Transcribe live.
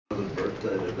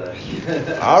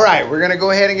today. All right, we're going to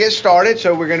go ahead and get started.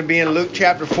 So we're going to be in Luke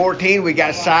chapter 14. We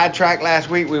got sidetracked last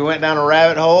week. We went down a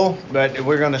rabbit hole, but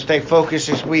we're going to stay focused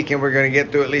this week, and we're going to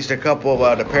get through at least a couple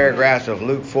of the paragraphs of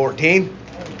Luke 14.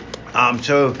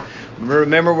 So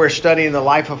remember, we're studying the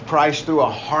life of Christ through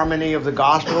a harmony of the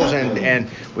Gospels, and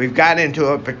we've gotten into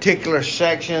a particular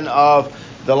section of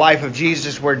the life of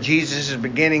Jesus where Jesus is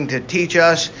beginning to teach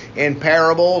us in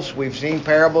parables. We've seen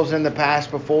parables in the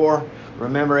past before.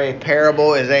 Remember, a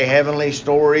parable is a heavenly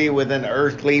story with an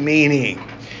earthly meaning.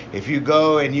 If you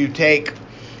go and you take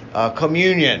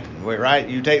communion, right?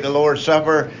 You take the Lord's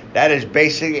Supper, that is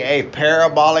basically a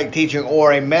parabolic teaching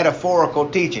or a metaphorical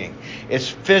teaching. It's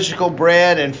physical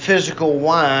bread and physical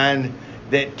wine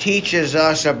that teaches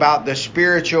us about the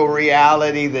spiritual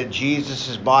reality that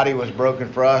Jesus' body was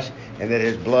broken for us and that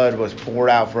his blood was poured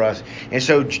out for us. And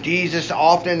so Jesus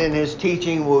often in his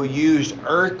teaching will use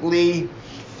earthly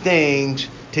things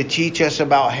to teach us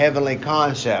about heavenly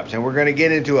concepts. And we're going to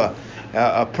get into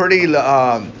a pretty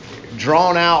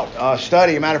drawn out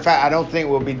study. Matter of fact, I don't think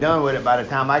we'll be done with it by the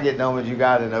time I get done with you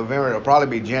guys in November. It'll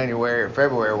probably be January or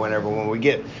February or whenever when we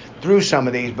get through some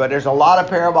of these. But there's a lot of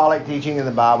parabolic teaching in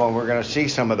the Bible, and we're going to see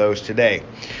some of those today.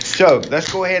 So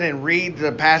let's go ahead and read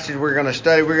the passage we're going to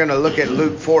study. We're going to look at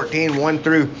Luke 14, 1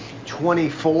 through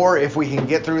 24, if we can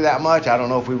get through that much. I don't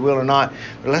know if we will or not.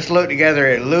 But let's look together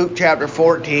at Luke chapter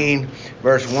 14,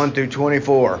 verse 1 through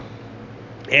 24.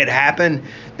 It happened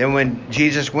that when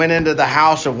Jesus went into the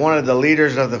house of one of the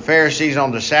leaders of the Pharisees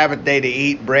on the Sabbath day to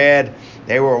eat bread,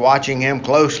 they were watching him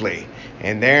closely.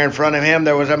 And there in front of him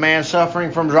there was a man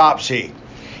suffering from dropsy.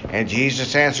 And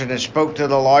Jesus answered and spoke to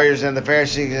the lawyers and the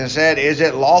Pharisees and said, "Is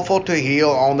it lawful to heal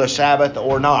on the Sabbath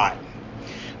or not?"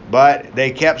 But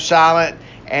they kept silent,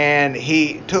 and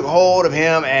he took hold of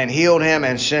him and healed him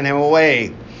and sent him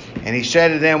away. And he said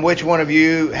to them, "Which one of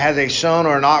you has a son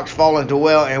or an ox fall into a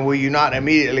well, and will you not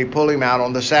immediately pull him out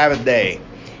on the Sabbath day?"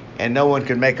 And no one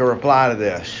could make a reply to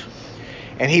this.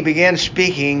 And he began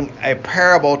speaking a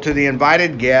parable to the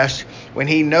invited guests when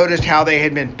he noticed how they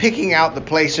had been picking out the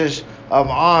places of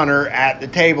honor at the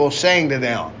table, saying to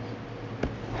them,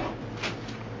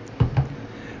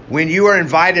 "When you are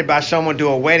invited by someone to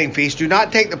a wedding feast, do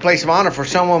not take the place of honor, for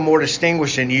someone more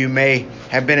distinguished than you may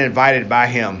have been invited by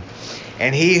him.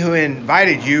 And he who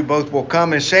invited you both will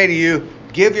come and say to you,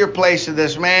 'Give your place to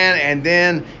this man,' and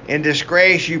then in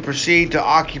disgrace you proceed to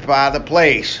occupy the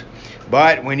place.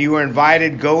 But when you are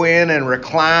invited, go in and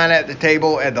recline at the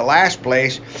table at the last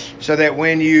place, so that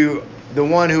when the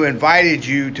one who invited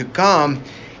you to come,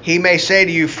 he may say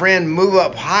to you, 'Friend, move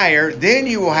up higher.' Then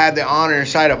you will have the honor in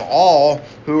sight of all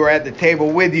who are at the table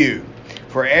with you.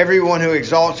 For everyone who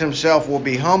exalts himself will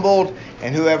be humbled,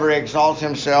 and whoever exalts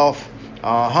himself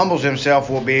humbles himself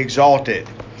will be exalted."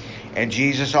 And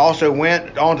Jesus also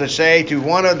went on to say to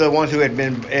one of the ones who had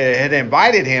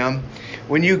invited him,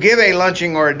 "When you give a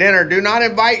luncheon or a dinner, do not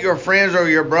invite your friends or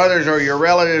your brothers or your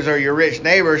relatives or your rich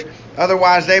neighbors.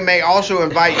 Otherwise, they may also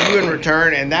invite you in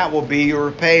return, and that will be your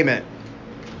repayment.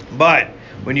 But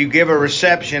when you give a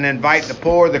reception, invite the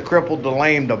poor, the crippled, the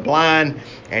lame, the blind,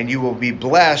 and you will be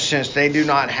blessed, since they do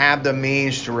not have the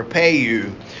means to repay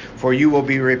you, for you will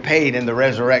be repaid in the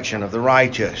resurrection of the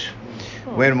righteous."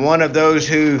 When one of those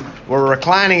who were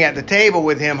reclining at the table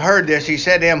with him heard this, he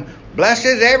said to him, "Blessed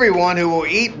is everyone who will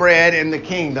eat bread in the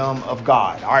kingdom of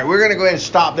God." All right, we're going to go ahead and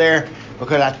stop there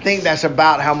because I think that's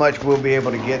about how much we'll be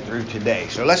able to get through today.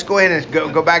 So let's go ahead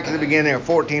and go back to the beginning of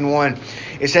 14:1.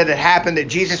 It said it happened that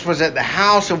Jesus was at the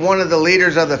house of one of the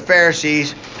leaders of the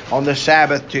Pharisees on the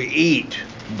Sabbath to eat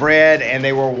bread, and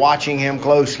they were watching him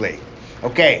closely.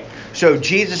 Okay, so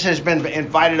Jesus has been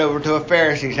invited over to a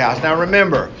Pharisee's house. Now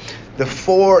remember, the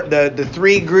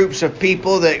three groups of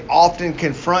people that often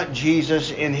confront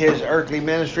Jesus in his earthly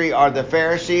ministry are the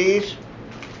Pharisees,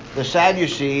 the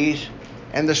Sadducees,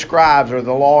 and the scribes or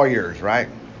the lawyers, right?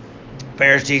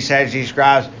 Pharisees, Sadducees,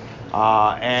 scribes.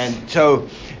 And so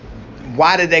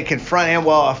why did they confront him?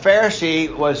 Well, a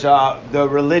Pharisee was the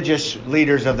religious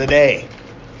leaders of the day.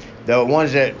 The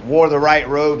ones that wore the right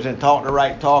robes and talked the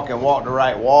right talk and walked the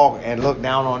right walk and looked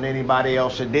down on anybody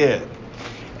else that did.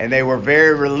 And they were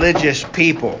very religious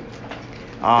people.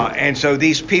 And so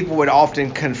these people would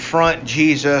often confront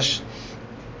Jesus.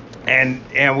 And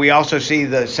we also see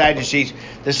the Sadducees.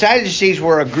 The Sadducees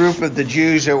were a group of the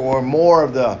Jews that were more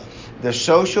of the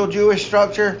social Jewish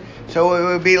structure. So it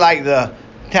would be like the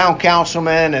town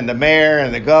councilman and the mayor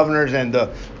and the governors and the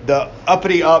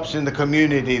uppity ups in the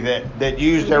community that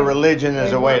used their religion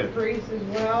as a way to. Priests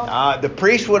as well? The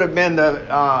priests would have been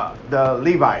the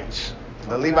Levites.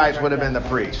 The Levites would have been the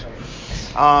priests.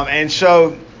 And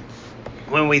so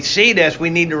when we see this, we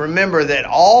need to remember that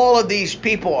all of these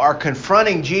people are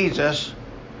confronting Jesus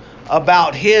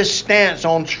about his stance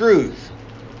on truth.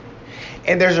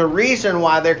 And there's a reason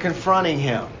why they're confronting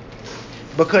him.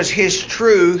 Because his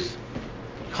truth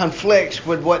conflicts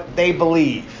with what they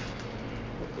believe.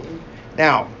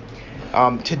 Now,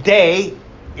 today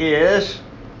is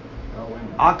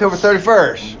October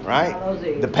 31st,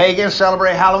 right? The pagans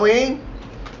celebrate Halloween.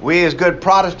 We as good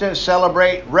Protestants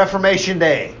celebrate Reformation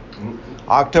Day.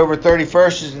 October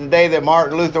 31st is the day that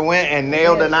Martin Luther went and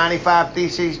nailed the 95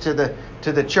 Theses to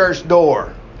the church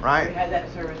door, right? We had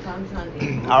that service on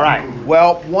Sunday. All right.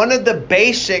 Well, one of the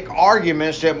basic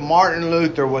arguments that Martin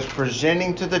Luther was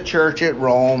presenting to the church at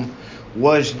Rome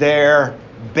was their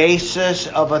basis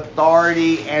of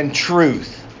authority and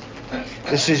truth.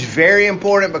 This is very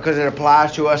important because it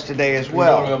applies to us today as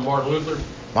well. You're talking about Martin Luther?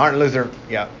 Martin Luther,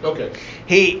 yeah. Okay.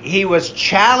 He was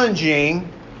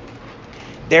challenging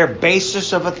their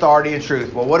basis of authority and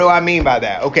truth. Well, what do I mean by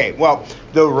that? Okay, well,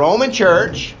 the Roman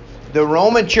Church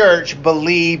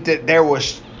believed that there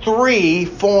was 3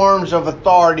 forms of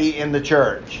authority in the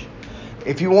church.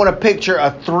 If you want to picture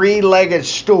a 3-legged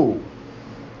stool,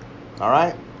 all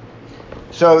right?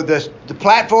 So the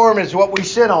platform is what we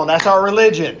sit on. That's our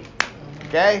religion,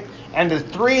 okay? And the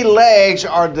 3 legs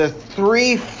are the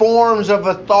 3 forms of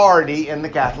authority in the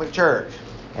Catholic Church.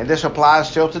 And this applies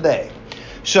still today.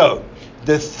 So,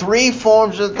 the 3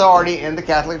 forms of authority in the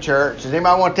Catholic Church. Does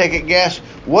anybody want to take a guess?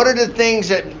 What is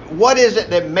it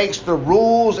that makes the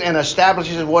rules and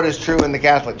establishes what is true in the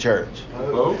Catholic Church?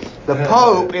 The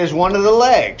Pope is one of the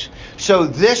legs. So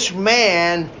this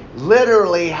man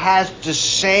literally has the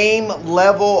same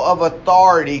level of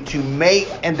authority to make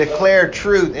and declare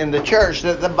truth in the church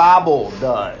that the Bible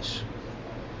does.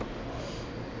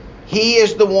 He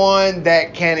is the one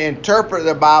that can interpret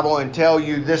the Bible and tell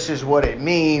you this is what it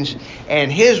means, and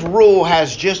his rule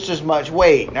has just as much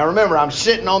weight. Now remember, I'm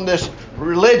sitting on this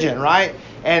religion, right?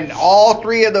 And all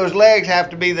 3 of those legs have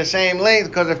to be the same length,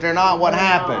 because if they're not, what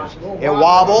happens? It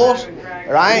wobbles,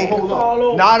 right?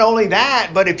 Not only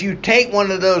that, but if you take one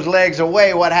of those legs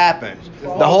away, what happens?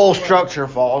 The whole structure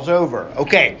falls over.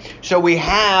 Okay, so we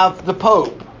have the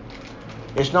Pope.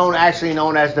 It's actually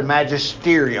known as the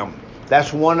Magisterium.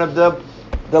 That's one of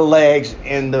the legs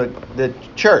in the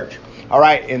church. All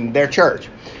right, in their church.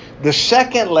 The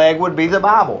second leg would be the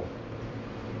Bible.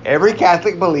 Every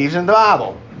Catholic believes in the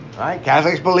Bible. Right?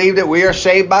 Catholics believe that we are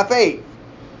saved by faith.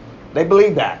 They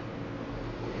believe that.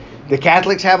 The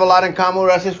Catholics have a lot in common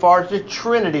with us as far as the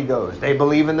Trinity goes. They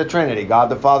believe in the Trinity. God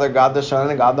the Father, God the Son,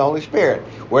 and God the Holy Spirit.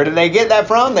 Where do they get that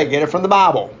from? They get it from the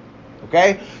Bible.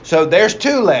 Okay? So there's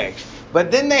 2 legs.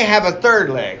 But then they have a third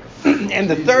leg. And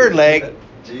the third leg...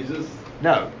 Jesus?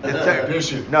 No.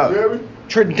 Tradition. No.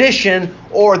 Tradition,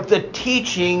 or the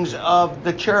teachings of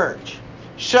the church.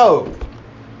 So,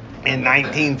 in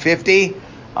 1950,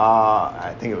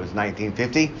 I think it was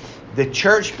 1950, the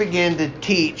church began to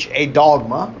teach a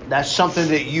dogma. That's something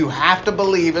that you have to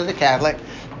believe as a Catholic,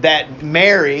 that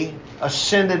Mary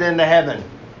ascended into heaven,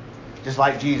 just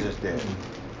like Jesus did.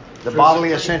 The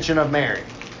bodily ascension of Mary.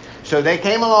 So they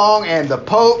came along, and the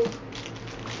Pope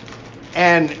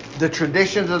and the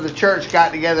traditions of the church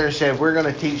got together and said, we're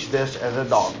going to teach this as a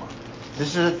dogma.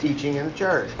 This is a teaching in the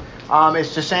church.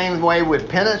 It's the same way with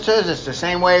penances. It's the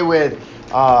same way with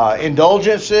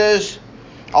indulgences.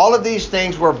 All of these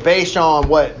things were based on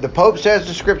what the Pope says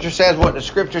the Scripture says, what the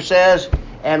Scripture says,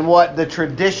 and what the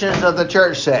traditions of the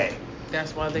church say.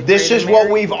 That's why they This is what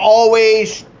we've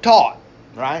always taught,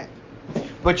 right?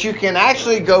 But you can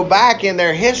actually go back in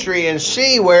their history and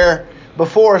see where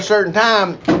before a certain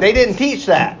time they didn't teach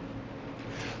that.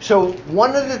 So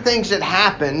one of the things that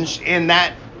happens in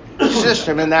that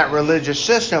system, in that religious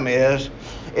system, is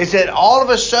that all of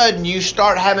a sudden you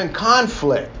start having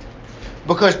conflict.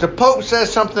 Because the Pope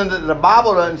says something that the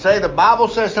Bible doesn't say, the Bible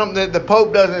says something that the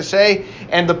Pope doesn't say,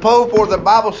 and the Pope or the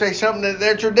Bible say something that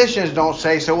their traditions don't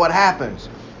say. So what happens?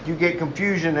 You get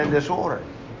confusion and disorder.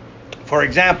 For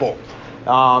example,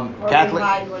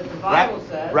 Catholic, what the Bible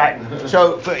says. right.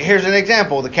 So here's an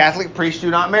example: the Catholic priests do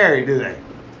not marry, do they?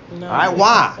 No. All right.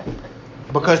 Why?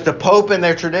 Because the Pope and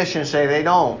their traditions say they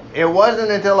don't. It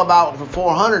wasn't until about the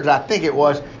 400s, I think it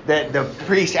was, that the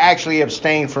priests actually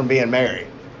abstained from being married.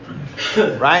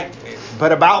 Right?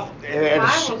 But about The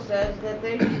Bible says that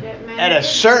they should get married. at a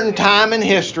certain time in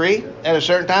history,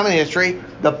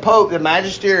 the Pope, the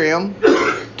Magisterium,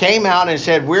 came out and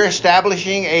said, we're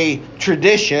establishing a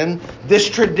tradition. This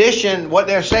tradition, what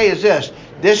they're saying is this: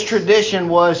 this tradition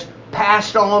was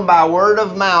passed on by word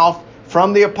of mouth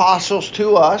from the apostles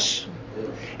to us,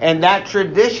 and that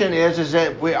tradition is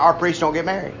that our priests don't get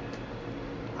married.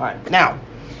 All right. Now,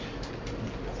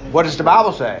 What does the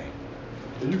Bible say?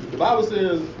 The Bible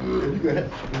says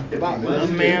the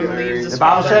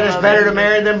Bible said it's better to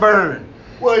marry than burn.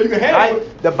 Well, you can have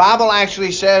right? The Bible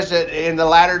actually says that in the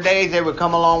latter days they would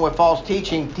come along with false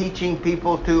teaching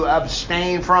people to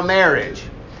abstain from marriage.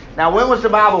 Now, when was the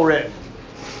Bible written?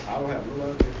 I don't have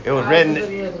no idea. It was written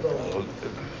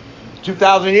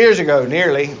 2,000 years ago,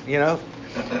 nearly,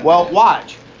 Well,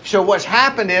 watch. So what's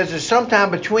happened is sometime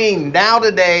between now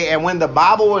today and when the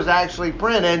Bible was actually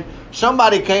printed,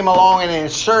 somebody came along and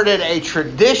inserted a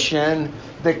tradition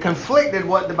that conflicted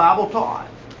what the Bible taught.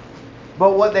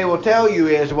 But what they will tell you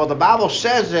is, well, the Bible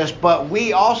says this, but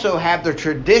we also have the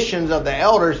traditions of the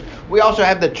elders. We also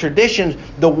have the traditions,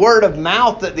 the word of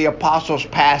mouth that the apostles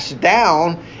passed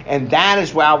down, and that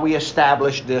is why we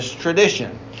established this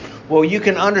tradition. Well, you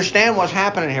can understand what's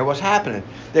happening here. What's happening?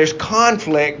 There's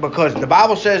conflict because the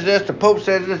Bible says this, the Pope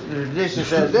says this, the tradition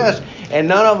says this, and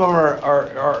none of them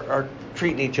are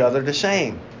treating each other the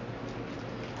same.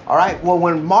 All right. Well,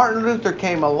 when Martin Luther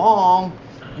came along,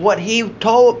 what he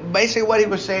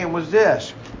was saying was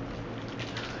this: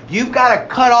 you've got to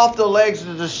cut off the legs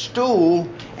of the stool,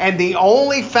 and the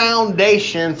only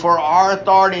foundation for our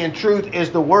authority and truth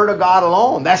is the Word of God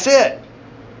alone. That's it.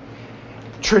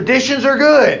 Traditions are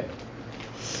good.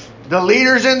 The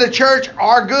leaders in the church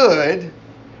are good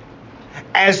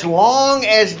as long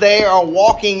as they are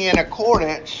walking in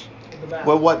accordance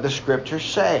with what the Scriptures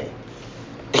say.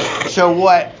 So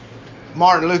what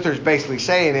Martin Luther is basically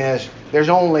saying is there's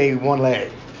only one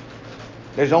leg.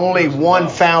 There's only one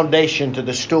foundation to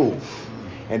the stool,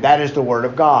 and that is the Word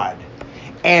of God.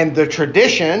 And the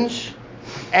traditions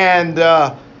and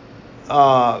the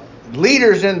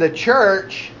leaders in the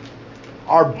church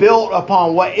are built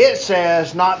upon what it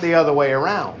says, not the other way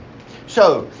around.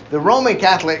 So the Roman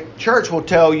Catholic Church will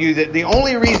tell you that the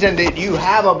only reason that you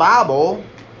have a Bible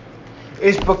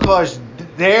is because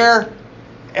their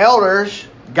elders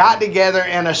got together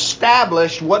and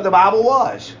established what the Bible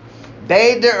was.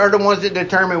 They are the ones that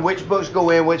determine which books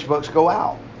go in, which books go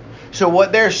out. So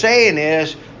what they're saying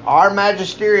is our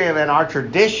magisterium and our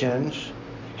traditions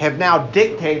have now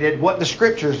dictated what the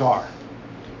Scriptures are.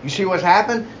 You see what's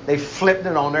happened? They flipped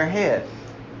it on their head.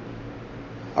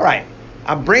 All right.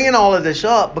 I'm bringing all of this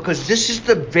up because this is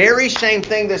the very same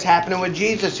thing that's happening with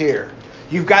Jesus here.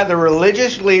 You've got the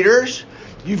religious leaders.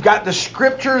 You've got the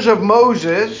Scriptures of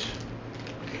Moses.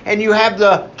 And you have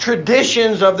the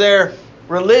traditions of their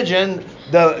religion,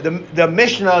 the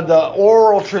Mishnah, the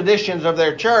oral traditions of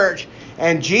their church.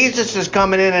 And Jesus is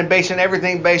coming in and basing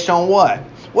everything based on what?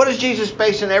 What is Jesus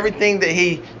basing everything that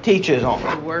he teaches on?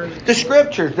 The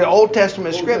Scriptures, the Old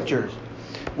Testament Scriptures.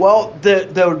 Well,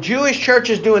 the Jewish church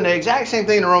is doing the exact same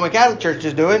thing the Roman Catholic Church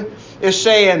is doing, is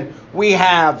saying we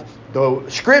have the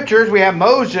Scriptures, we have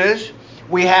Moses,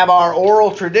 we have our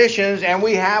oral traditions, and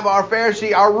we have our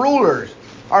Pharisee, our rulers,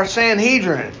 our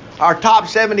Sanhedrin, our top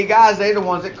 70 guys. They're the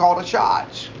ones that call the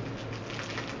shots.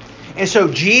 And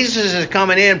so Jesus is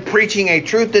coming in preaching a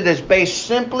truth that is based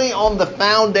simply on the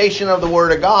foundation of the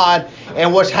Word of God.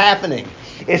 And what's happening?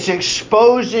 It's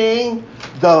exposing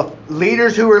the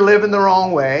leaders who are living the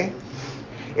wrong way.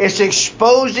 It's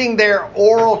exposing their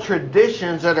oral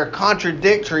traditions that are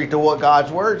contradictory to what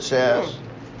God's Word says.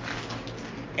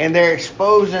 And they're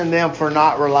exposing them for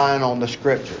not relying on the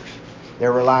Scriptures.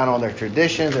 They're relying on their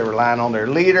traditions. They're relying on their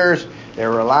leaders.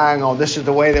 They're relying on this is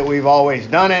the way that we've always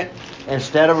done it,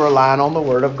 instead of relying on the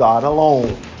Word of God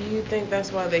alone. Do you think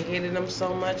that's why they hated him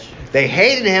so much? They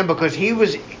hated him because he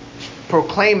was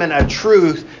proclaiming a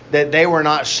truth that they were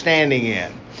not standing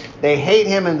in. They hate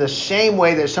him in the same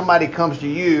way that somebody comes to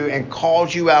you and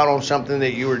calls you out on something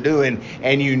that you were doing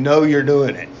and you know you're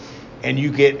doing it. And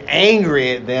you get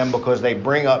angry at them because they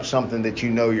bring up something that you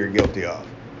know you're guilty of.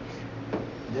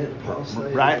 Didn't Paul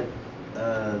say right?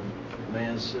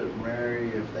 Men should marry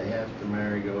if they have to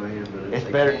marry, go ahead, but if it's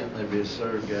they better. Can't, they be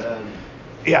serve God.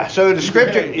 Yeah, so the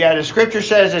scripture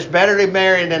says it's better to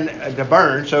marry than to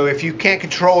burn. So if you can't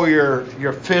control your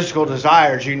physical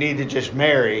desires, you need to just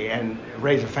marry and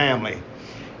raise a family.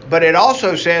 But it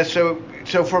also says, so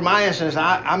for my instance,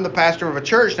 I'm the pastor of a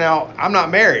church now. I'm not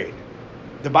married.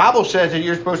 The Bible says that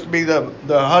you're supposed to be the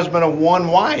husband of one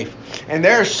wife. And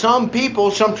there are some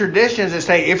people, some traditions that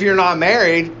say if you're not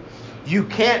married, you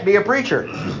can't be a preacher.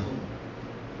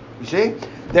 You see?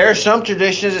 There are some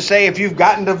traditions that say if you've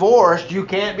gotten divorced, you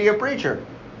can't be a preacher.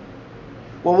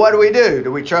 Well, what do?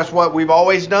 Do we trust what we've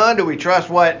always done? Do we trust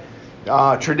what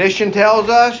tradition tells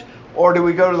us? Or do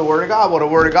we go to the Word of God? Well, the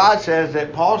Word of God says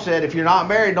that Paul said if you're not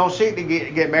married, don't seek to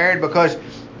get married, because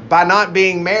by not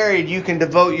being married, you can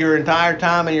devote your entire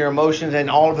time and your emotions and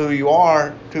all of who you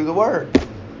are to the Word.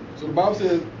 So the Bible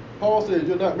says Paul says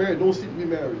you're not married, don't seek to be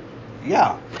married.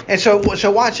 Yeah. And so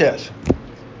watch this.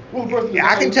 What verse in the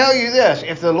I can Bible- tell you this: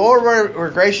 if the Lord were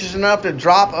gracious enough to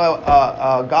drop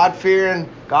a God-fearing,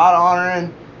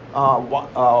 God-honoring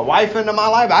wife into my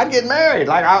life, I'd get married.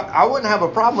 Like I wouldn't have a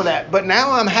problem with that. But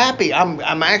now I'm happy.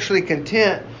 I'm actually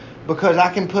content because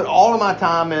I can put all of my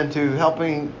time into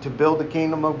helping to build the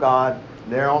kingdom of God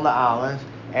there on the islands,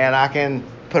 and I can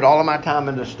put all of my time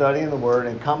into studying the Word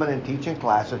and coming and teaching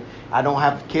classes. I don't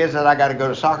have kids that I got to go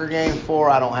to soccer games for.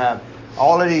 I don't have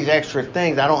all of these extra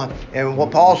things. I don't have, and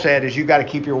what Paul said is you got to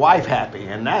keep your wife happy,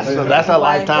 and that's a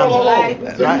lifetime. Hold on.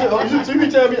 Right? So you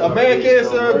tell me a man can't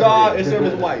serve God and serve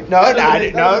his wife? No,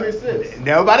 That doesn't make sense.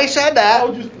 nobody said that. Why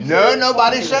would you No, say-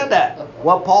 nobody said that.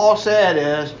 What Paul said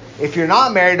is, if you're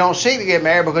not married, don't seek to get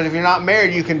married, because if you're not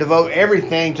married, you can devote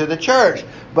everything to the church.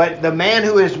 But the man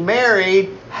who is married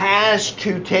has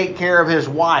to take care of his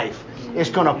wife. It's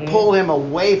going to pull him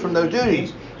away from those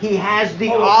duties. He has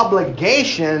the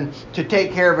obligation to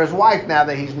take care of his wife now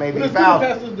that he's maybe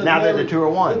spouse, now that the two are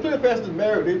one. The plenty of pastors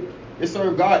married, they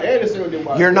serve God and they serve their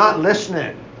wife. You're not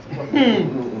listening.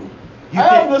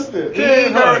 I'm listening.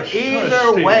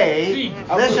 Either way,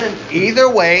 listen. Either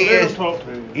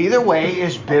way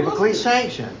is biblically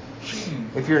sanctioned.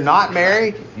 If you're not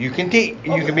married, you can teach.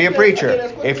 You can be a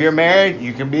preacher. If you're married,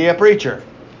 you can be a preacher.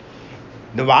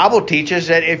 The Bible teaches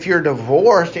that if you're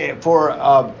divorced for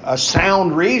a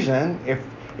sound reason,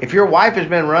 if your wife has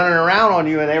been running around on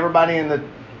you and everybody in the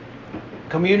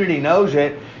community knows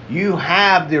it, you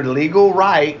have the legal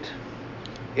right,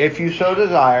 if you so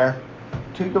desire,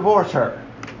 to divorce her.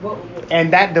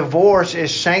 And that divorce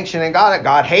is sanctioned in God.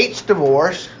 God hates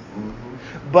divorce,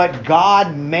 but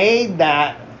God made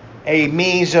that a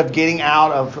means of getting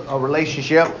out of a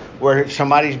relationship where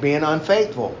somebody's being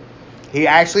unfaithful. He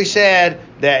actually said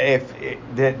that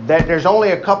that there's only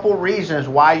a couple reasons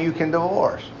why you can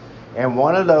divorce, and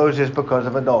one of those is because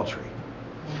of adultery.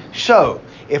 So,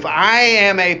 if I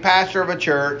am a pastor of a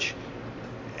church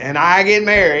and I get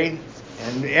married,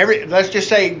 and let's just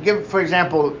say, give for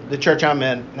example the church I'm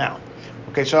in now.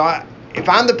 Okay, so if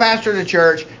I'm the pastor of the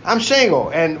church, I'm single,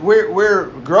 and we're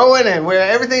growing, and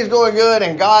everything's going good,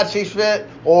 and God sees fit,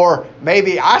 or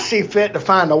maybe I see fit to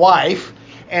find a wife,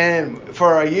 and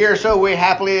for a year or so we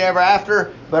happily ever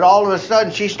after, but all of a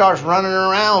sudden she starts running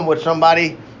around with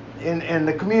somebody in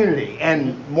the community,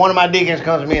 and one of my deacons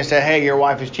comes to me and said, "Hey, your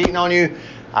wife is cheating on you."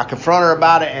 I confront her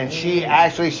about it, and she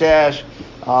actually says,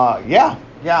 "Yeah,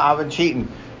 I've been cheating.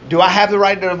 Do I have the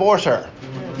right to divorce her?"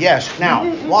 Yes.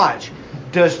 Now, watch.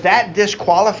 Does that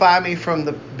disqualify me from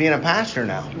being a pastor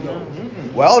now? No.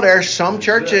 Well, there's some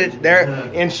churches,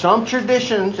 in some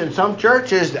traditions, in some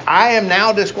churches, I am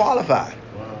now disqualified.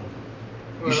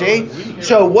 You see?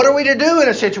 So what are we to do in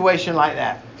a situation like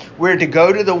that? We're to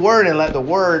go to the Word and let the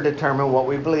Word determine what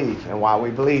we believe and why we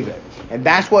believe it. And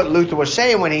that's what Luther was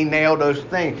saying when he nailed those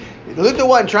things. Luther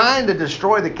wasn't trying to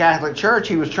destroy the Catholic Church.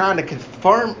 He was trying to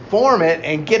conform it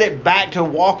and get it back to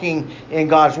walking in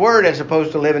God's Word as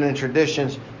opposed to living in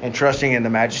traditions and trusting in the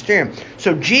magisterium.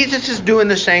 So Jesus is doing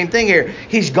the same thing here.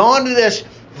 He's gone to this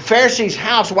Pharisee's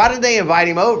house. Why did they invite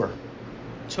him over?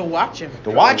 To watch him. To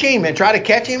watch him and try to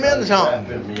catch him into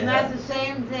something. And that's the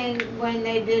same thing when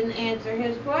they didn't answer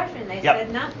his question. They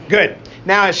said nothing. Good.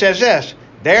 Now it says this.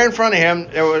 There in front of him,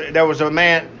 there was a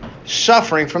man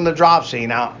suffering from the dropsy.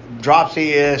 Now,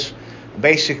 dropsy is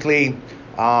basically,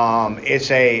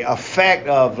 it's a effect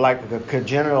of like a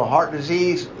congenital heart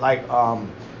disease.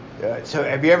 So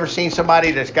have you ever seen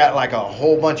somebody that's got like a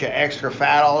whole bunch of extra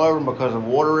fat all over them because of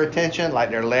water retention?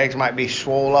 Like their legs might be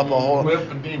swollen up a whole.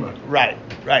 Lymphedema.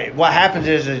 Right. What happens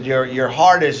is your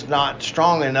heart is not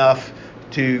strong enough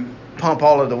to pump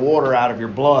all of the water out of your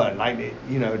blood, to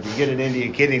get it into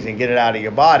your kidneys and get it out of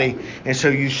your body, and so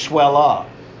you swell up.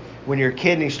 When your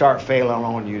kidneys start failing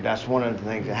on you, that's one of the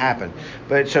things that happen.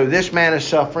 But so this man is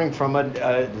suffering from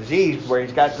a disease where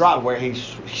he's got drought, where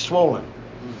he's swollen.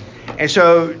 And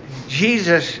so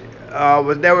Jesus,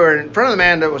 they were in front of the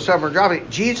man that was suffering dropsy.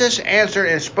 Jesus answered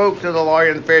and spoke to the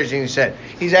lawyer and the Pharisee, and he said,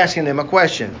 he's asking them a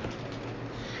question.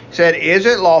 He said, "Is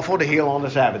it lawful to heal on the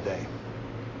Sabbath day?"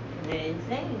 They didn't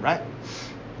say anything. Right?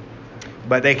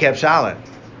 But they kept silent.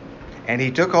 And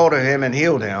he took hold of him and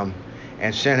healed him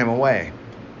and sent him away.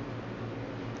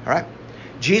 All right?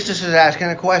 Jesus is asking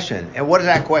a question. And what is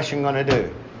that question going to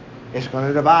do? It's going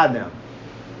to divide them.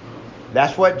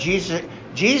 That's what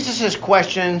Jesus's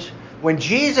questions, when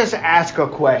Jesus asks a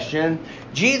question,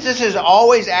 Jesus is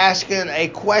always asking a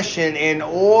question in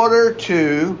order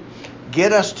to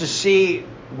get us to see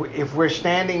if we're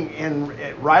standing in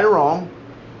right or wrong,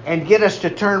 and get us to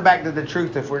turn back to the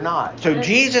truth if we're not. So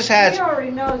Jesus has... He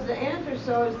already knows the answer,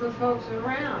 so is the folks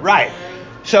around. Right.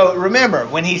 So remember,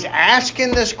 when he's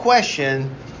asking this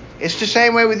question, it's the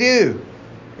same way with you.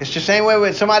 It's the same way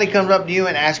when somebody comes up to you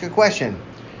and asks a question.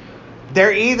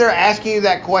 They're either asking you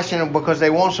that question because they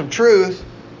want some truth,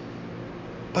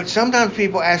 but sometimes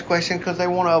people ask questions because they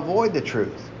want to avoid the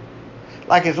truth.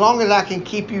 Like, as long as I can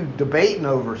keep you debating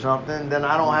over something, then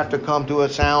I don't have to come to a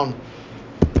sound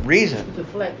reason.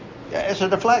 Deflect. Yeah, it's a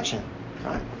deflection,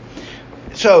 right?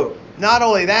 So, not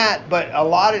only that, but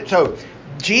so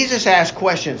Jesus asked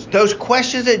questions. Those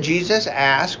questions that Jesus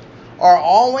asked are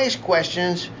always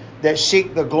questions that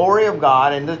seek the glory of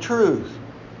God and the truth.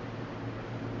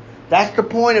 That's the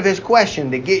point of his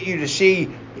question, to get you to see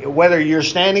whether you're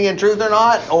standing in truth or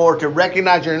not, or to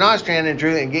recognize you're not standing in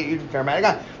truth and get you to turn back to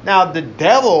God. Now, the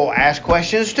devil asks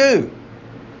questions too.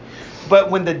 But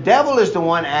when the devil is the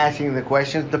one asking the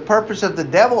questions, the purpose of the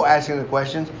devil asking the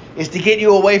questions is to get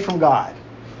you away from God.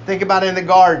 Think about it in the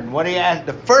garden. What he asked,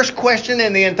 the first question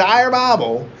in the entire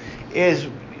Bible is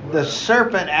the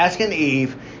serpent asking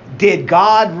Eve, did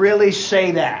God really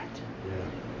say that?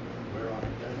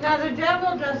 Now, the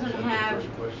devil doesn't have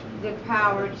the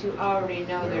power to already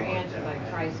know their answer like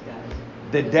Christ does.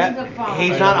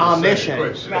 He's not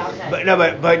omniscient.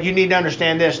 But you need to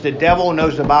understand this. The devil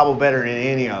knows the Bible better than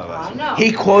any of us. I know.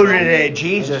 He quoted it at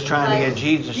Jesus, trying to get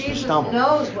Jesus to stumble.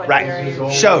 Knows what Right.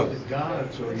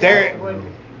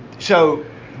 So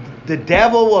the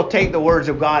devil will take the words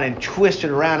of God and twist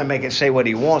it around and make it say what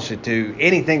he wants it to,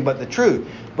 anything but the truth.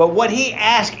 But what he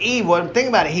asked Eve, think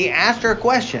about it, he asked her a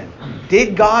question.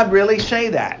 Did God really say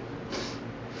that?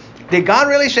 Did God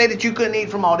really say that you couldn't eat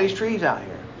from all these trees out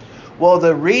here? Well,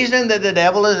 the reason that the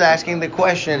devil is asking the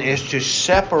question is to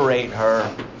separate her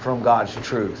from God's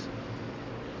truth.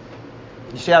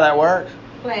 You see how that works?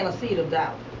 Plant a seed of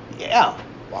doubt. Yeah.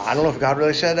 Well, I don't know if God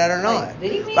really said that or not.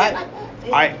 Did he mean Right? it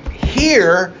like that?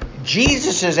 Here,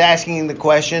 Jesus is asking the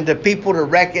question for people to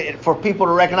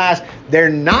recognize they're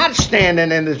not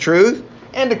standing in the truth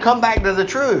and to come back to the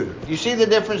truth. You see the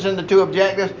difference in the two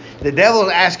objectives? The devil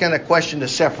is asking a question to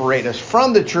separate us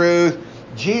from the truth.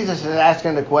 Jesus is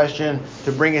asking the question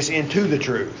to bring us into the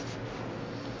truth.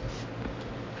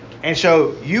 And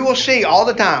so you will see all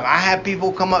the time, I have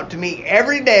people come up to me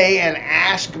every day and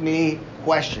ask me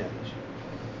questions.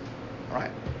 All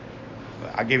right.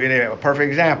 I'll give you a perfect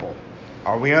example.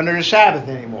 Are we under the Sabbath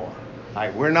anymore?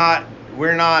 Like, we're not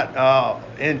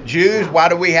in Jews. Why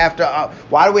do we have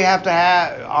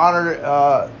to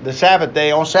honor the Sabbath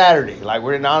day on Saturday? Like,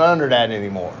 we're not under that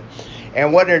anymore.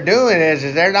 And what they're doing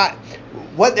is they're not.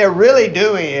 What they're really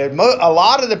doing is a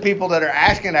lot of the people that are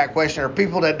asking that question are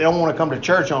people that don't want to come to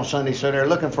church on Sunday, so they're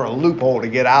looking for a loophole to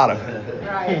get out of it.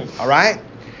 Right. All right.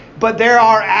 But there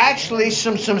are actually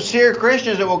some sincere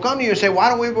Christians that will come to you and say, why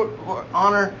don't we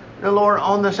honor the Lord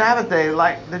on the Sabbath day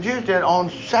like the Jews did on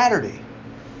Saturday?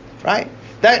 Right?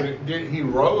 He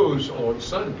rose on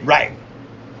Sunday. Right.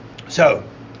 So,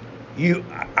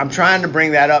 I'm trying to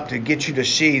bring that up to get you to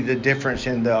see the difference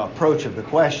in the approach of the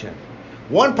question.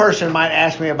 One person might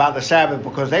ask me about the Sabbath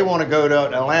because they want to go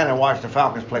to Atlanta and watch the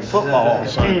Falcons play football on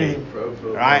Sunday.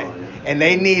 Right? And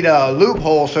they need a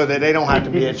loophole so that they don't have to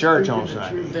be at church on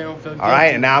Sunday. All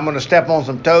right? And now I'm going to step on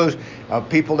some toes of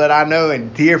people that I know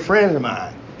and dear friends of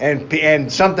mine.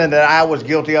 And something that I was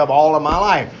guilty of all of my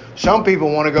life. Some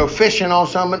people want to go fishing on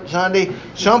Sunday.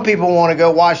 Some people want to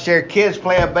go watch their kids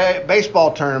play a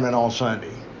baseball tournament on Sunday.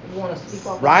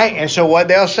 Right? And so what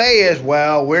they'll say is,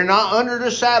 well, we're not under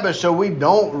the Sabbath, so we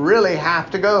don't really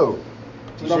have to go.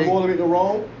 Is that more to make it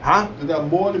wrong? Huh? Is that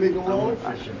more to make it wrong?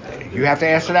 You have to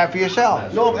answer that for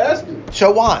yourself. No, I'm asking.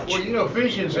 So watch. Well,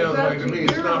 fishing sounds like to me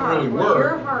it's Your not heart, really what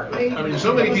your work. heart leads I mean, you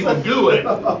so many to. people do it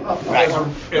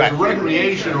as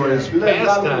recreation or as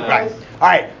pastime. Right. All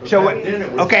right. So,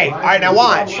 okay. All right. Now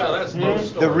watch.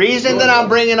 The reason that I'm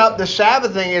bringing up the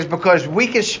Sabbath thing is because we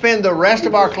could spend the rest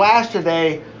of our class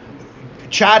today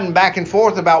chiding back and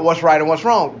forth about what's right and what's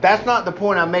wrong. That's not the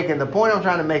point I'm making. The point I'm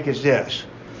trying to make is this.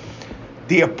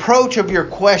 The approach of your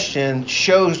question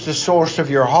shows the source of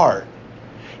your heart.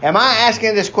 Am I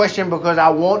asking this question because I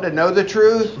want to know the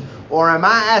truth? Or am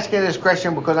I asking this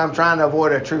question because I'm trying to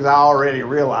avoid a truth I already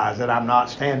realize that I'm not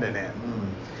standing in?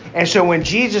 And so when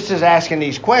Jesus is asking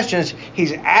these questions,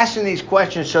 he's asking these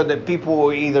questions so that people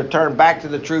will either turn back to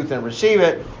the truth and receive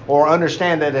it, or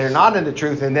understand that they're not in the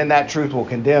truth, and then that truth will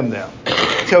condemn them.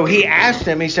 So he asked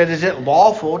them, he said, is it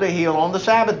lawful to heal on the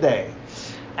Sabbath day?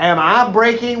 Am I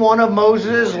breaking one of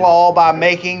Moses' law by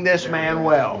making this man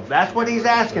well? That's what he's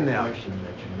asking them.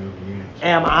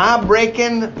 Am I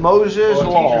breaking Moses'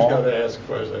 law? Teacher's got to ask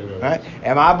first. Right?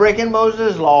 Am I breaking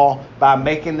Moses' law by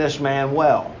making this man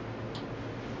well?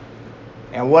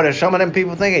 And what are some of them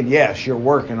people thinking? Yes, you're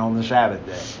working on the Sabbath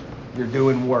day. You're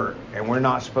doing work. And we're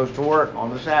not supposed to work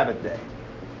on the Sabbath day.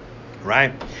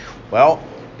 Right? Well,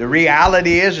 the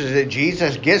reality is that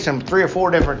Jesus gets them 3 or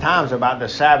 4 different times about the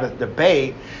Sabbath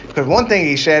debate. Because one thing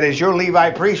he said is your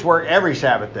Levite priests work every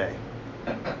Sabbath day.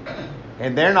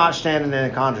 And they're not standing in a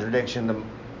contradiction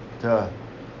to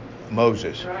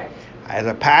Moses. Right. As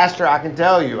a pastor, I can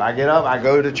tell you, I get up, I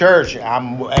go to church,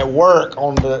 I'm at work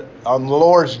on the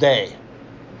Lord's Day.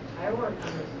 I work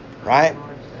on this. Right?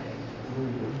 Lord's Day.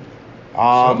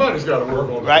 Somebody's got to work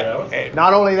on the Right. Sabbath.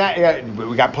 Not only that,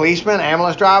 we got policemen,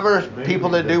 ambulance drivers, people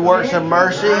that do works of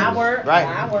mercy, I work.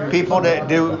 right? People that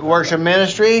do works of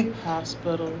ministry.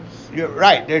 Hospitals. You're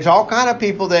right. There's all kind of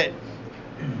people that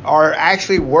are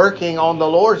actually working on the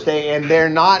Lord's Day, and they're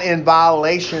not in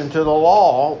violation to the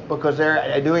law because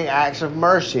they're doing acts of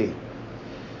mercy.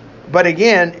 But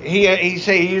again, he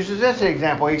uses this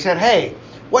example. He said, "Hey,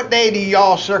 what day do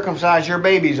y'all circumcise your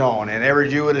babies on?" And every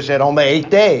Jew would have said, "On the 8th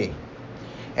day."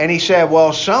 And he said,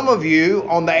 "Well, some of you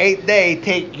on the 8th day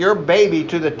take your baby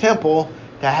to the temple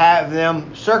to have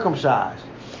them circumcised.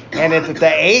 And if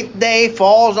the 8th day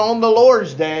falls on the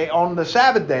Lord's Day, on the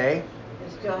Sabbath day,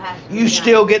 It still has to be you done.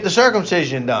 still get the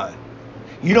circumcision done.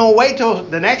 You don't wait till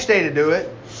the next day to do it,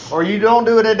 or you don't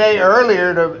do it a day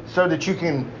earlier so that you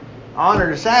can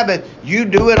honor the Sabbath. You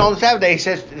do it on the Sabbath day." He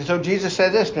says, so Jesus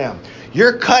said this to him: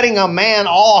 "You're cutting a man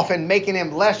off and making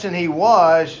him less than he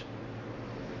was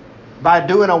by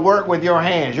doing a work with your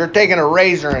hands. You're taking a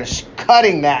razor and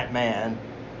cutting that man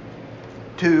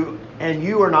and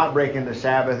you are not breaking the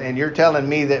Sabbath, and you're telling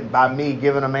me that by me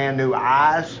giving a man new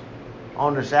eyes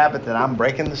on the Sabbath that I'm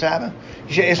breaking the Sabbath?"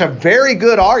 It's a very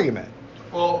good argument.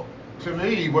 Well, to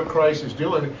me, what Christ is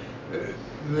doing,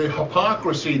 the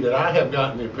hypocrisy that I have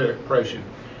gotten the impression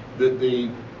that the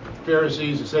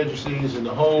Pharisees, the Sadducees, and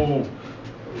the whole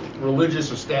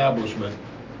religious establishment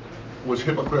was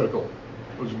hypocritical.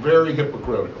 It was very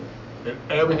hypocritical. And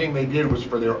everything they did was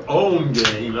for their own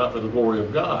gain, not for the glory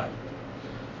of God.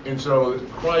 And so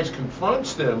Christ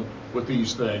confronts them with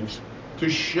these things to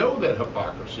show that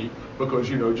hypocrisy, because,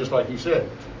 just like he said,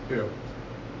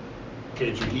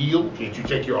 can't you heal? Can't you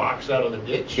take your ox out of the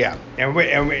ditch? Yeah, and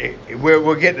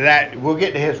we'll get to that. We'll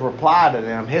get to his reply to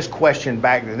them, his question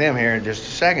back to them here in just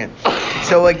a second.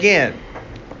 So again,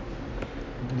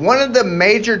 one of the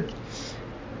major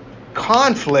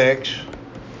conflicts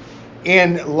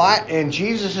in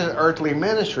Jesus' earthly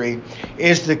ministry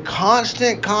is the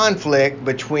constant conflict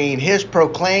between his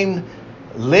proclaimed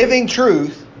living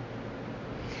truth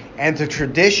and the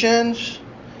traditions,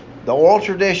 the oral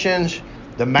traditions,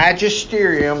 the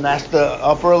magisterium, that's the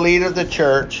upper elite of the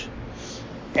church,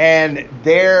 and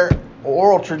their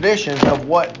oral traditions of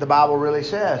what the Bible really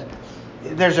says.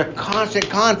 There's a constant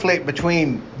conflict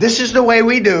between this is the way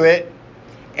we do it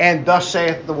and thus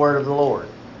saith the word of the Lord.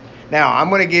 Now, I'm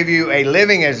going to give you a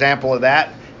living example of that.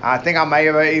 I think I may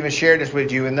have even shared this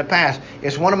with you in the past.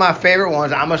 It's one of my favorite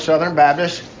ones. I'm a Southern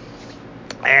Baptist,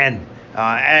 and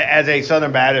as a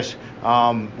Southern Baptist,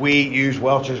 we use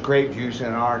Welch's grape juice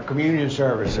in our communion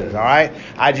services, all right?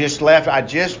 I just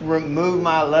removed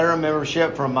my letter of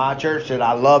membership from my church that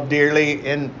I love dearly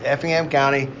in Effingham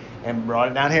County and brought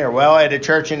it down here. Well, at a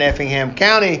church in Effingham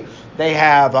County, they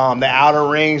have the outer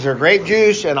rings are grape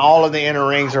juice and all of the inner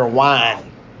rings are wine.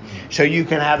 So you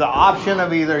can have the option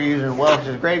of either using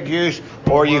Welch's grape juice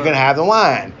or you can have the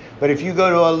wine. But if you go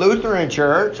to a Lutheran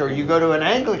church or you go to an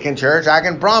Anglican church, I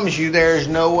can promise you there is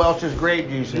no Welch's grape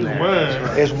juice in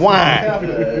there. It's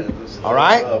wine. All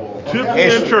right?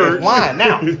 It's wine.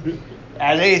 Now,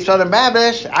 as a Southern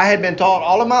Baptist, I had been taught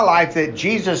all of my life that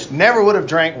Jesus never would have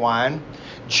drank wine.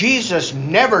 Jesus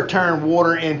never turned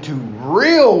water into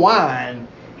real wine.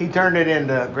 He turned it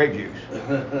into grape juice.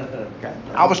 Okay.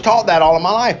 I was taught that all of my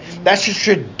life. That's the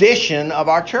tradition of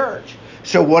our church.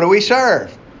 So what do we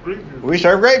serve? We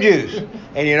serve grape juice.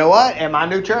 And you know what? In my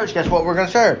new church, guess what we're going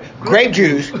to serve? Grape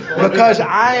juice. Because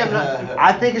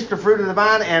I think it's the fruit of the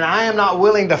vine, and I am not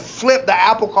willing to flip the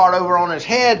apple cart over on his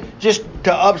head just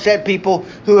to upset people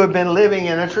who have been living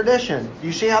in a tradition.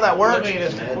 You see how that works? Let me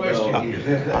ask a question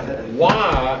here.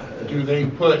 Why do they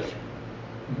put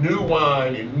new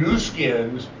wine in new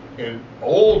skins and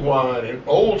old wine in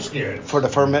old skins? For the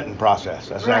fermenting process.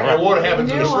 That's Right. right. And what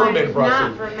happens in the New wine fermenting is not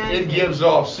process? fermented. It gives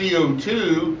off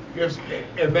CO2,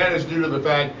 and that is due to the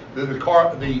fact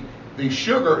that the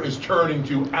sugar is turning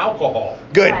to alcohol.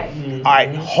 Good. Right. All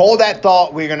right. Hold that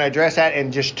thought. We're going to address that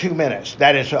in just 2 minutes.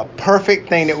 That is a perfect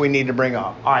thing that we need to bring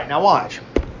up. All right. Now watch.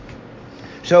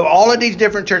 So all of these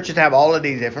different churches have all of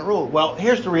these different rules. Well,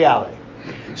 here's the reality.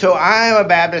 So I am a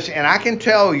Baptist, and I can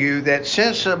tell you that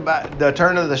since about the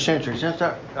turn of the century, since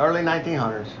the early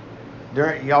 1900s,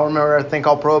 y'all remember a thing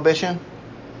called Prohibition?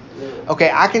 Okay,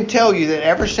 I can tell you that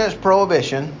ever since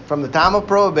Prohibition, from the time of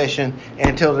Prohibition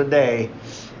until today,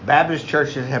 Baptist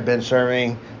churches have been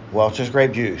serving Welch's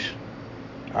grape juice.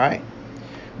 All right?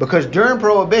 Because during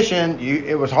Prohibition,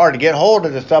 it was hard to get hold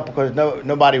of the stuff because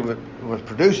nobody was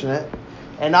producing it.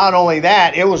 And not only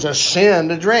that, it was a sin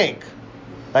to drink.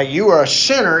 Like you were a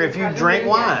sinner if you drink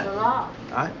wine.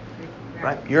 Right?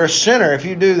 Right? You're a sinner if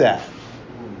you do that.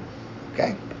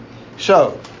 Okay?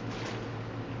 So,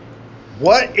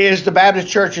 what is the Baptist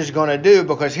church going to do?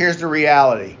 Because here's the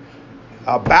reality.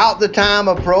 About the time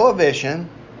of Prohibition,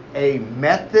 a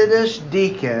Methodist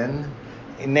deacon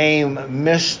named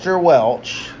Mr.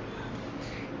 Welch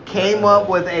came up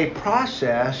with a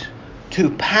process to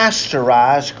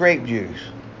pasteurize grape juice.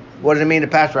 What does it mean to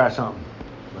pasteurize something?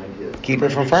 Keep it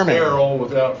from fermenting. Sterile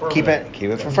without fermenting. Keep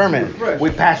it from fermenting. We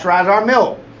pasteurize our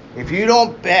milk. If you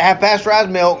don't have pasteurized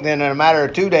milk, then in a matter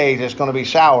of 2 days, it's going to be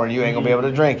sour and you ain't going to be able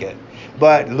to drink it.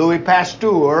 But Louis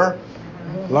Pasteur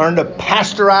learned to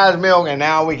pasteurize milk, and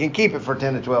now we can keep it for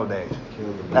 10 to 12 days.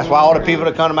 That's why all the people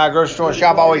that come to my grocery store and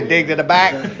shop always dig to the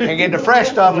back and get the fresh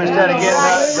stuff instead of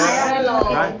getting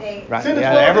the right.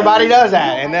 Yeah, everybody does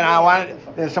that, and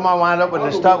then someone winds up with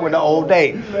the stuck with the old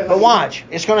date. But watch,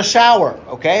 it's going to sour.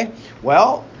 Okay.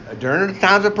 Well, during the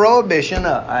times of Prohibition,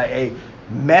 a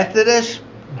Methodist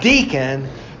deacon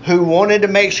who wanted to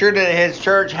make sure that his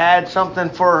church had something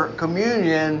for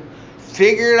communion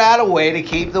figured out a way to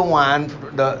keep the wine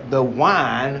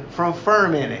from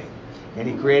fermenting. And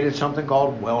he created something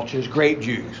called Welch's grape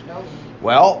juice.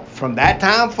 Well, from that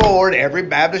time forward, every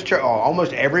Baptist church, or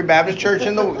almost every Baptist church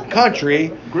in the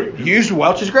country, used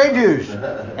Welch's grape juice.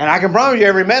 And I can promise you,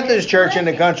 every Methodist church in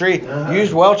the country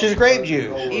used Welch's grape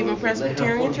juice. Even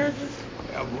Presbyterian churches?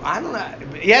 I don't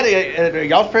know. Yeah,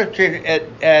 y'all's Presbyterian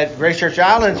at Grace Church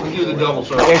Islands. We do the double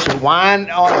serve. It's wine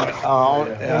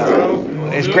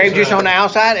it's grape juice on the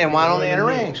outside and wine on the inner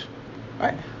rings.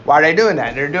 Right? Why are they doing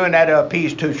that? They're doing that to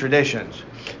appease two traditions.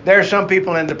 There are some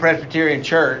people in the Presbyterian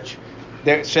church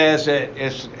that says that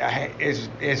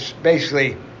it's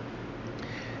basically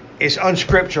it's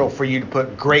unscriptural for you to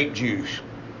put grape juice,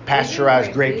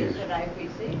 pasteurized grape juice.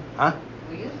 Huh?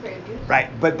 We use grape juice.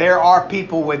 Right, but there are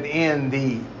people within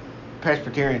the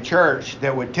Presbyterian church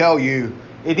that would tell you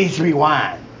it needs to be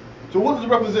wine. So what does it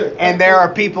represent? And there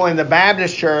are people in the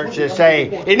Baptist church that say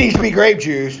it needs to be grape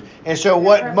juice. And so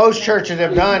what most churches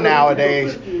have done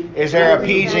nowadays is they're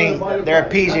appeasing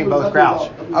both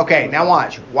crowds. Okay, now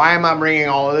watch. Why am I bringing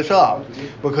all of this up?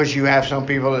 Because you have some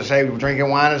people that say drinking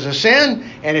wine is a sin,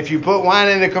 and if you put wine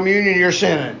in the communion, you're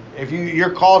sinning. If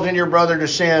you're causing your brother to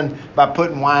sin by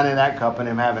putting wine in that cup and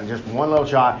him having just one little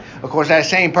shot. Of course, that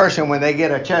same person, when they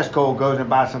get a chest cold, goes and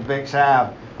buys some Vicks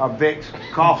salve or Vicks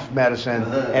cough medicine,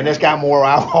 and it's got more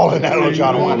alcohol in that little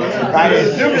shot of wine. Right?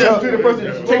 It's different between the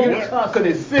person taking it because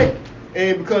they're sick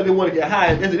and because they want to get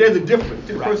high. There's a difference.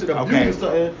 The person abusing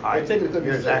something and taking it because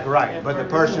you're exactly right. But the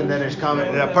person that is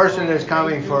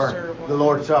coming for the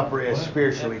Lord's Supper is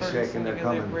spiritually sick, and they're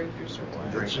coming to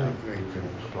drink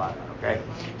supply. Okay?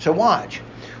 So watch.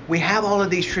 We have all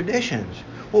of these traditions.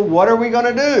 Well, what are we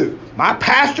going to do? My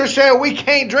pastor said we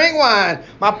can't drink wine.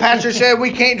 My pastor said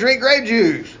we can't drink grape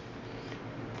juice.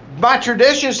 My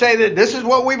traditions say that this is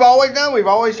what we've always done. We've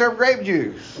always served grape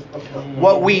juice.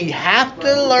 What we have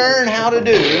to learn how to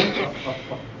do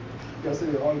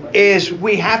is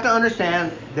we have to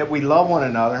understand that we love one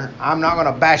another. I'm not going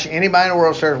to bash anybody in the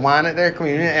world who serves wine at their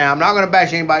communion, and I'm not going to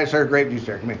bash anybody who serves grape juice at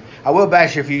their communion. I will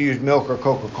bash if you use milk or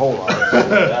Coca-Cola.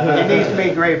 It needs to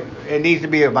be grape. It needs to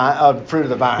be a fruit of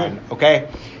the vine. Okay,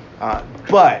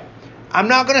 but I'm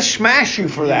not going to smash you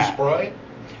for that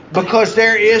because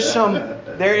there is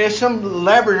some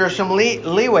leverage or some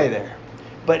leeway there.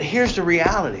 But here's the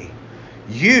reality: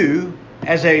 you,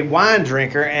 as a wine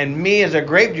drinker, and me as a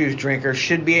grape juice drinker,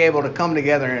 should be able to come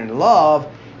together in love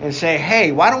and say,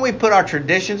 hey, why don't we put our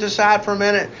traditions aside for a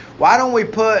minute? Why don't we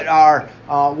put our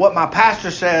what my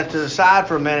pastor says to the side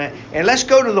for a minute, and let's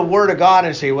go to the Word of God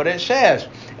and see what it says.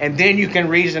 And then you can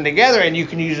reason together, and you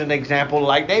can use an example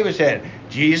like David said.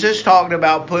 Jesus talked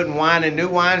about putting wine in new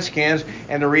wineskins,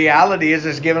 and the reality is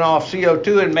it's giving off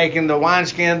CO2 and making the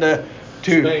wineskin to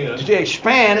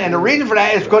expand, and the reason for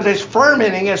that is because it's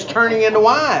fermenting, it's turning into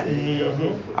wine.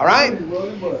 Mm-hmm. All right?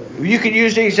 You could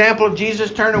use the example of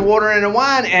Jesus turning water into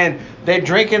wine, and they're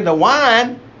drinking the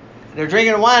wine.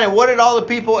 And what did all the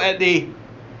people at the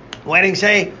wedding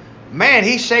say? man,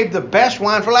 he saved the best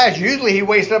wine for last. Usually he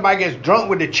waits till everybody gets drunk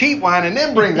with the cheap wine and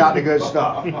then brings out the good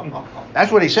stuff.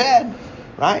 That's what he said,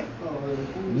 right?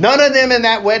 None of them in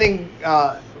that wedding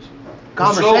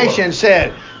conversation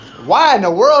said, why in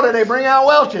the world did they bring out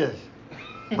Welch's?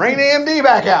 Bring the MD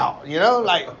back out. You know,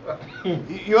 like,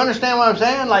 you understand what I'm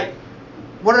saying? Like,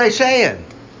 what are they saying?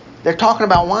 They're talking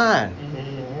about wine.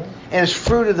 And it's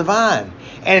fruit of the vine.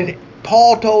 And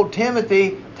Paul told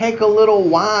Timothy, take a little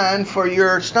wine for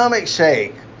your stomach's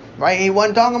sake. Right? He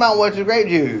wasn't talking about what's the grape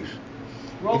juice.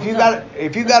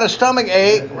 If you got a stomach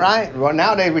ache, right? Well,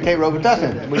 nowadays we take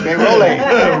Robitussin. We take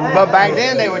Rolaids. But back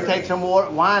then they would take some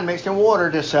wine mixed in water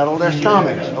to settle their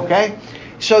stomachs. Okay?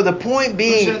 So the point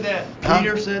being... Who said that?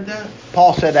 Peter said that?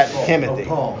 Paul said that to Timothy.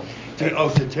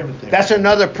 To Timothy. That's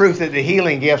another proof that the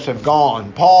healing gifts have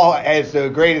gone. Paul is the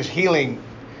greatest healing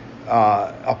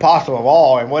apostle of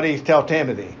all. And what did he tell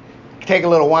Timothy? Take a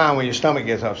little wine when your stomach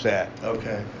gets upset.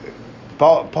 Okay.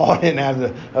 Paul didn't have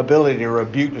the ability to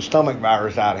rebuke the stomach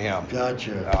virus out of him.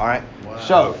 Gotcha. All right? Wow.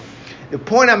 So, the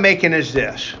point I'm making is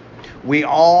this. We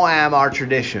all have our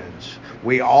traditions.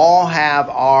 We all have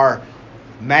our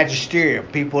magisterium,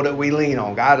 people that we lean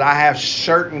on. Guys, I have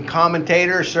certain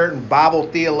commentators, certain Bible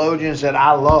theologians that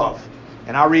I love.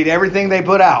 And I read everything they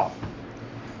put out.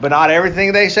 But not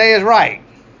everything they say is right.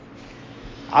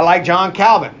 I like John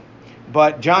Calvin.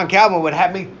 But John Calvin would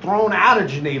have me thrown out of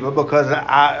Geneva because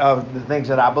of the things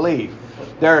that I believe.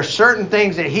 There are certain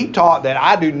things that he taught that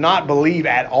I do not believe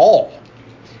at all.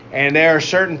 And there are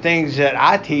certain things that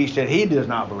I teach that he does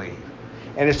not believe.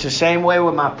 And it's the same way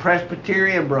with my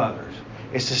Presbyterian brothers.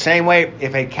 It's the same way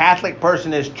if a Catholic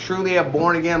person is truly a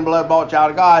born-again, blood-bought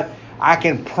child of God, I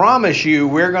can promise you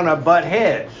we're going to butt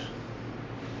heads.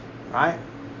 Right?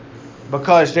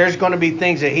 Because there's going to be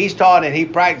things that he's taught and he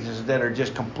practices that are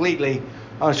just completely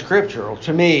unscriptural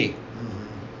to me.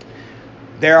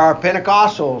 There are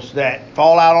Pentecostals that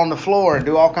fall out on the floor and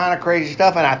do all kind of crazy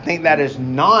stuff, and I think that is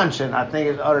nonsense. I think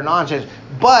it's utter nonsense.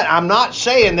 But I'm not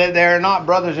saying that there are not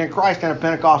brothers in Christ in a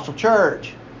Pentecostal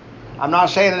church. I'm not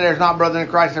saying that there's not brothers in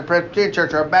Christ in a Presbyterian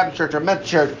church or a Baptist church or a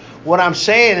Methodist church. What I'm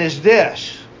saying is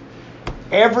this.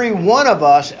 Every one of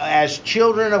us as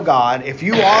children of God, if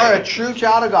you are a true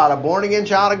child of God, a born-again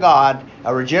child of God,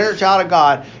 a regenerate child of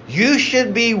God, you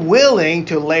should be willing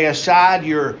to lay aside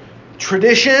your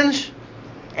traditions.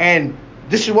 And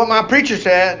this is what my preacher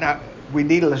said. Now, we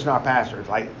need to listen to our pastors.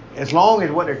 Like, as long as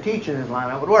what they're teaching is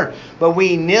lined up with the Word. But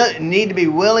we need to be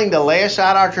willing to lay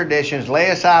aside our traditions, lay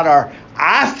aside our,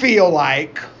 I feel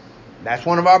like, that's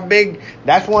one of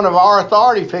our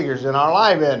authority figures in our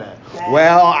life, isn't it?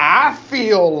 Well, I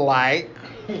feel like,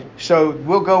 so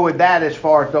we'll go with that as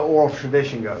far as the oral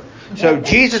tradition goes. So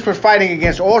Jesus was fighting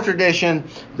against oral tradition,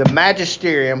 the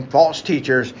magisterium, false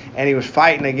teachers, and he was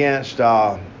fighting against,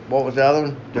 what was the other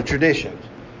one? The traditions.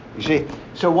 You see?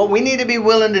 So what we need to be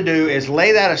willing to do is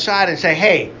lay that aside and say,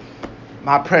 hey,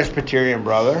 my Presbyterian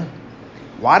brother,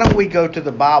 why don't we go to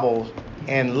the Bible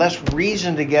and let's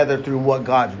reason together through what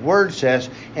God's Word says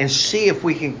and see if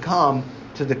we can come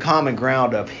to the common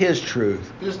ground of His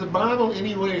truth. Does the Bible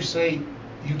anywhere say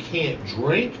you can't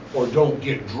drink or don't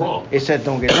get drunk? It said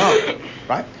don't get drunk,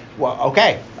 right? Well,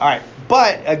 okay, all right.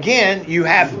 But again, you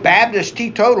have Baptist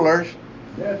teetotalers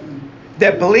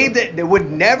that believe that would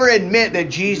never admit that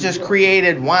Jesus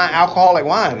created wine, alcoholic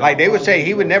wine. Like they would say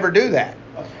he would never do that.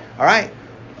 All right?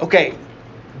 Okay.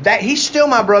 That he's still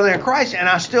my brother in Christ, and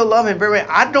I still love him very much.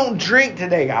 I don't drink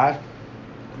today, guys,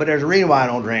 but there's a reason why I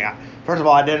don't drink. First of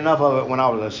all, I did enough of it when I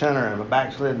was a sinner and a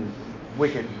backslidden,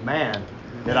 wicked man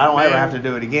that I don't ever have to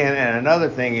do it again. And another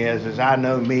thing is I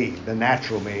know me, the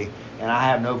natural me, and I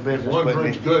have no business. One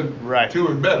drink's good, right? Two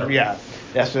is better. Yeah,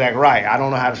 that's exactly right. I don't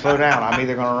know how to slow down. I'm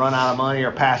either going to run out of money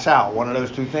or pass out. One of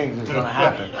those two things is going to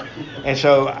happen. And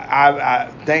so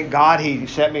I thank God He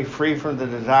set me free from the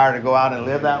desire to go out and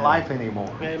live that life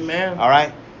anymore. Amen. All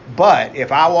right? But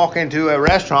if I walk into a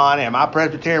restaurant and my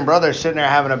Presbyterian brother is sitting there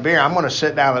having a beer, I'm going to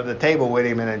sit down at the table with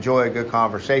him and enjoy a good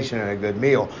conversation and a good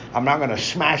meal. I'm not going to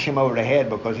smash him over the head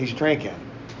because he's drinking.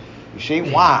 You see?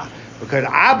 Why? Because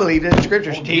I believe that the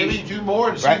Scriptures teach. Give me two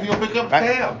more and see if you'll pick up the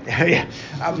tab. Yeah,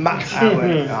 I'm not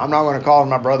going to cause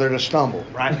my brother to stumble,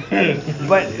 right?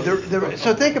 But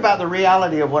so think about the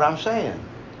reality of what I'm saying.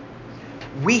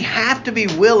 We have to be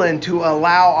willing to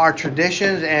allow our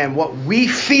traditions and what we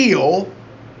feel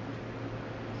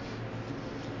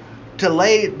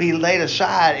to be laid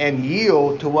aside and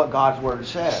yield to what God's Word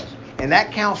says. And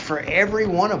that counts for every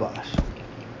one of us.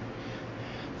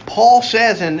 Paul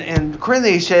says in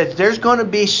Corinthians, he says, there's going to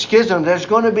be schism, there's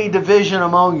going to be division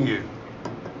among you.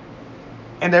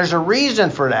 And there's a reason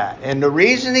for that. And the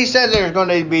reason he said there's going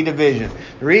to be division,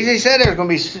 the reason he said there's going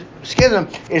to be schism,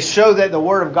 is so that the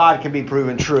Word of God can be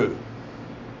proven true.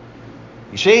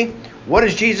 You see? What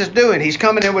is Jesus doing? He's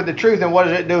coming in with the truth, and what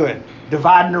is it doing?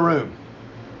 Dividing the room.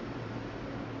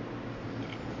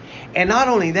 And not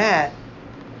only that,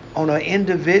 on an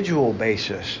individual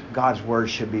basis, God's Word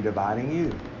should be dividing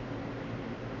you.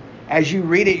 As you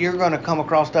read it, you're going to come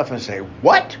across stuff and say,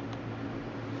 what?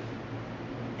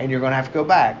 And you're going to have to go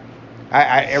back.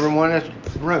 Everyone in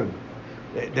this room,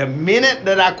 the minute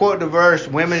that I quote the verse,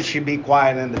 women should be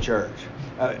quiet in the church,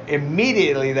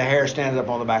 immediately the hair stands up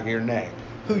on the back of your neck.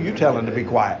 Who you telling to be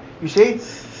quiet? You see?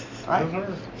 Right?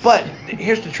 But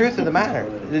here's the truth of the matter.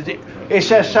 It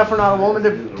says, suffer not a woman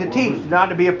to teach, not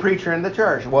to be a preacher in the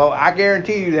church. Well, I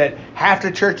guarantee you that half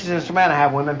the churches in Savannah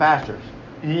have women pastors.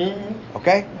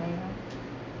 Okay?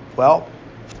 Well,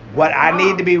 what I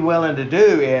need to be willing to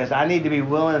do is I need to be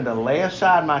willing to lay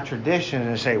aside my tradition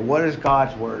and say, what does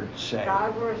God's Word say?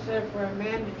 God's Word said for a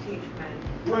man to teach men.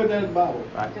 Where's that in the Bible?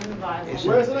 Right. It's in the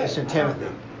Bible. It's in Timothy.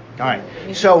 All right.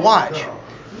 So watch.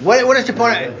 What is the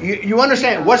point? You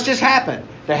understand? What's just happened?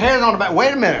 The hair's on the back.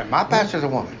 Wait a minute. My pastor's a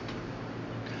woman.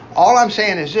 All I'm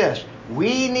saying is this.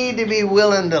 We need to be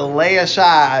willing to lay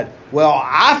aside, well,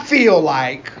 I feel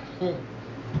like,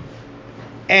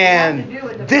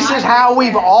 and this is how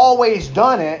we've always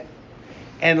done it,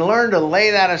 and learn to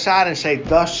lay that aside and say,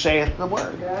 thus saith the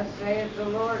Word. Thus saith the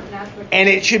Lord. And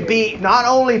it should be not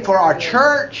only for our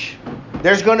church,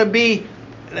 there's going to be,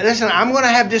 listen, I'm going to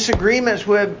have disagreements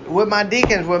with my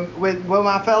deacons, with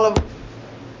my fellow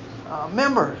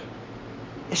members.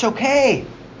 It's okay.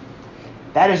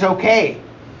 That is okay.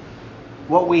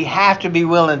 What we have to be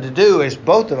willing to do is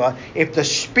both of us, if the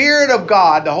Spirit of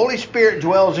God, the Holy Spirit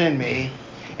dwells in me,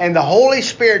 and the Holy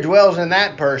Spirit dwells in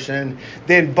that person,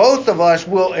 then both of us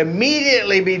will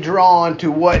immediately be drawn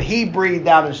to what He breathed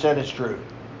out and said is true.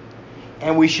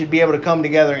 And we should be able to come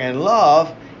together in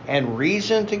love and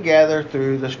reason together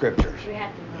through the Scriptures. We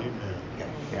have to know.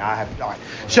 Yeah, I have to. All right.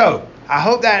 So I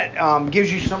hope that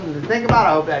gives you something to think about.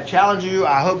 I hope that challenges you.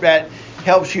 I hope that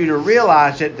helps you to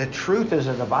realize that the truth is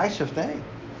a divisive thing.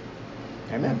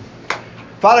 Amen.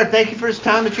 Father, thank you for this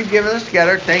time that you've given us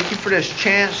together. Thank you for this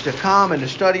chance to come and to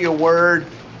study your Word.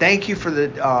 Thank you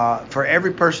for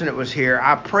every person that was here.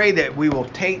 I pray that we will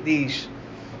take these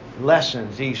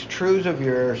lessons, these truths of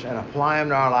yours, and apply them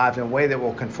to our lives in a way that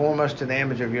will conform us to the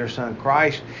image of your Son,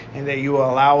 Christ, and that you will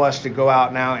allow us to go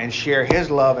out now and share His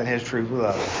love and His truth with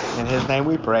others. In His name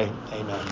we pray. Amen.